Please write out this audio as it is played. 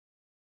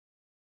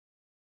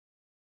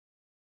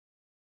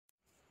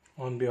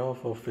On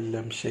behalf of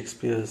William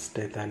Shakespeare's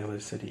death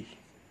anniversary,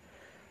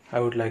 I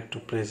would like to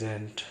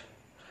present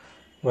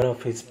one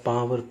of his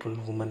powerful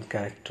woman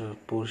character,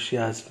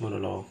 Portia's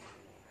monologue,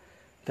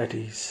 that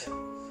is,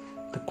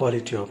 the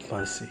quality of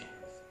mercy.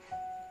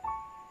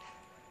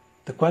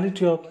 The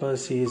quality of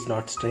mercy is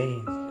not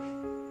stained.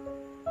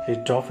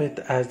 It droppeth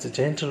as the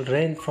gentle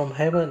rain from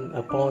heaven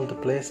upon the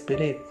place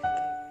beneath.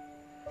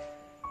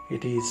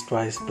 It is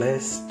twice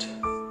blessed.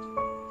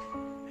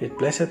 It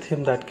blesseth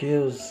him that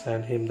gives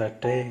and him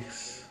that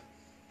takes.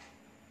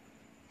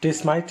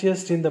 'Tis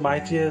mightiest in the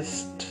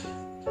mightiest.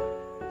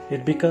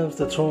 It becomes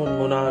the throne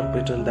monarch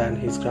better than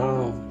his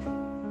crown.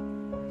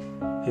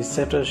 His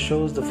scepter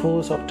shows the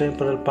force of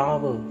temporal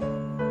power,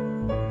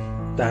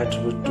 the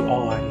attribute to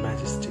awe and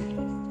majesty,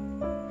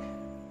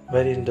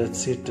 wherein doth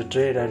sit the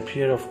dread and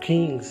fear of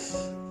kings.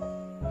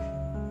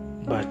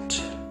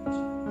 But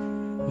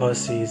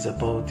mercy is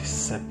above this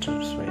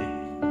scepter's way.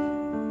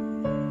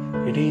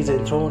 It is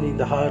enthroned in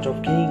the heart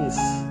of kings.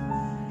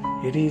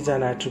 It is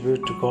an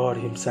attribute to God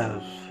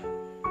Himself.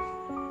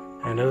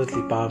 And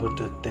earthly power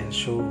doth then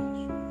show,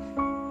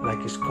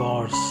 like its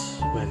gods,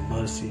 when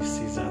mercy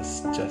sees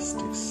us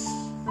justice.